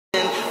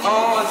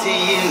to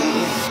you.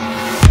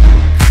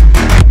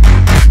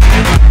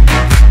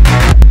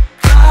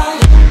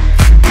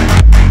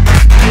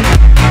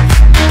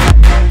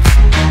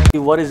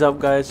 What is up,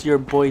 guys? Your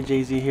boy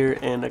Jayzeh here,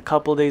 and a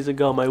couple days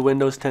ago my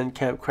Windows 10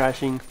 kept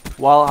crashing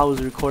while I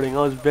was recording.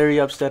 I was very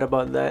upset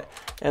about that,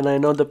 and I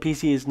know the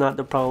PC is not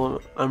the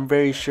problem. I'm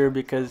very sure,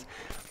 because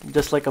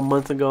just like a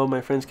month ago my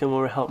friends came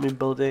over to help me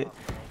build it,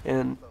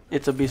 and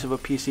it's a beast of a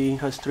PC. It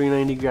has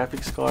 390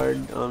 graphics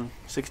card,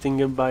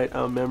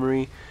 16GB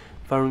memory,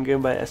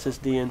 500GB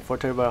SSD, and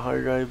 4TB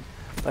hard drive.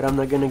 But I'm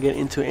not gonna get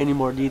into any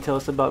more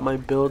details about my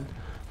build,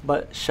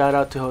 but shout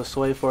out to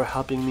Josue for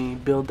helping me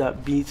build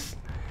that beast.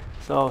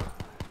 So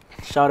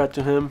shout out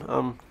to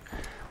him.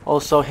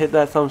 Also hit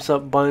that thumbs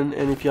up button,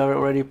 and if you haven't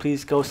already,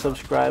 please go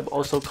subscribe.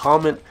 Also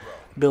comment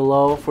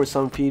below for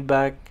some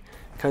feedback,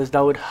 because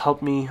that would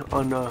help me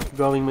on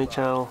growing my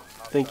channel.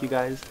 Thank you,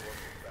 guys.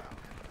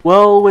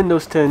 Well,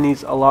 Windows 10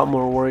 needs a lot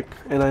more work,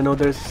 and I know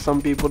there's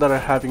some people that are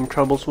having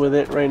troubles with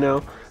it right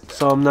now,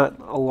 so I'm not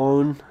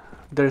alone.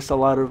 There's a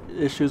lot of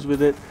issues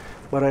with it,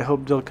 but I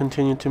hope they'll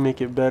continue to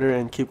make it better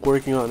and keep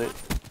working on it.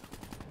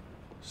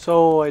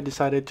 So I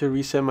decided to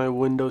reset my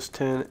Windows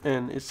 10,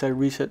 and it said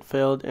reset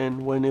failed,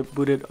 and when it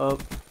booted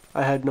up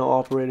I had no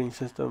operating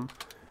system.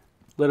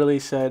 Literally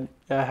said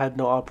I had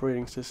no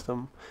operating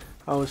system.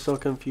 I was so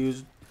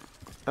confused.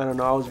 I don't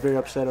know, I was very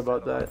upset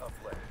about that.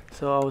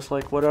 So I was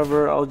like,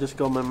 whatever, I'll just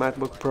go on my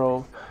MacBook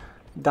Pro,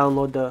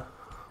 download the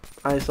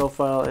ISO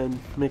file, and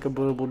make a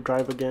bootable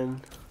drive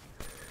again.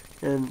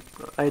 And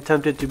I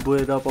attempted to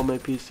boot it up on my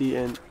PC,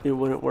 and it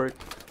wouldn't work.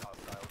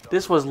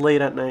 This was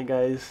late at night,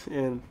 guys,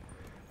 and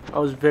I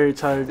was very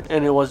tired,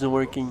 and it wasn't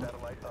working.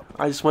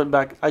 I just went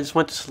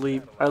to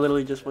sleep. I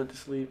literally just went to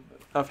sleep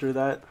after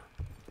that.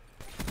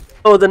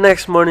 Oh, the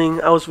next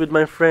morning I was with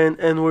my friend,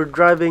 and we're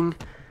driving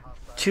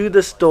to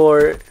the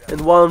store,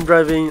 and while I'm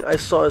driving I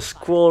saw a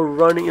squirrel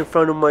running in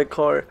front of my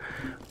car.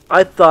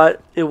 I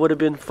thought it would have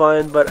been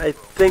fine, but I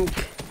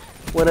think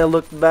when I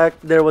looked back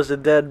there was a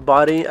dead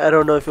body. I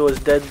don't know if it was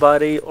dead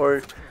body or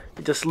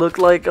it just looked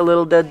like a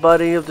little dead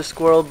body of the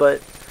squirrel,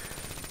 but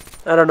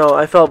I don't know,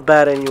 I felt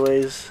bad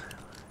anyways.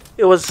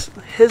 It was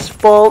his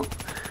fault,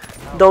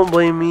 don't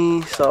blame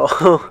me.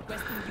 So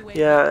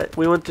yeah,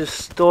 we went to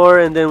store,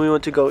 and then we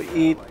went to go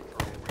eat.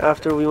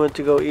 After we went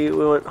to go eat,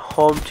 we went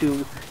home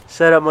to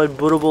set up my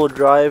bootable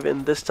drive,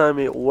 and this time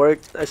it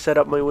worked. I set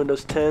up my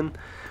Windows 10,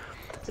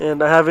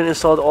 and I haven't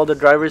installed all the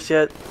drivers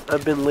yet.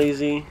 I've been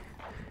lazy,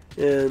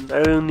 and I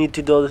really need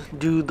to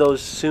do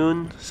those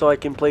soon so I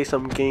can play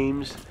some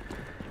games.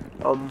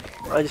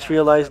 I just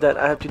realized that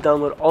I have to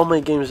download all my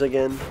games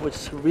again,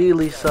 which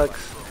really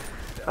sucks.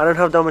 I don't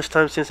have that much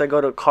time since I go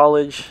to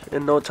college,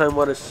 and no time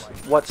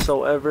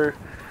whatsoever.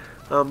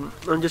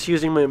 I'm just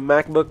using my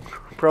MacBook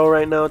Pro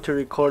right now to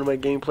record my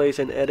gameplays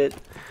and edit,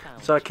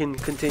 so I can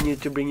continue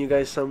to bring you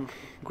guys some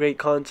great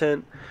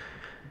content.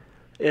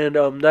 And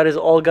that is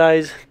all,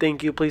 guys.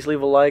 Thank you. Please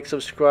leave a like,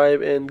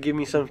 subscribe, and give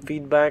me some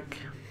feedback.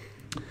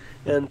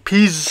 And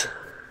peace.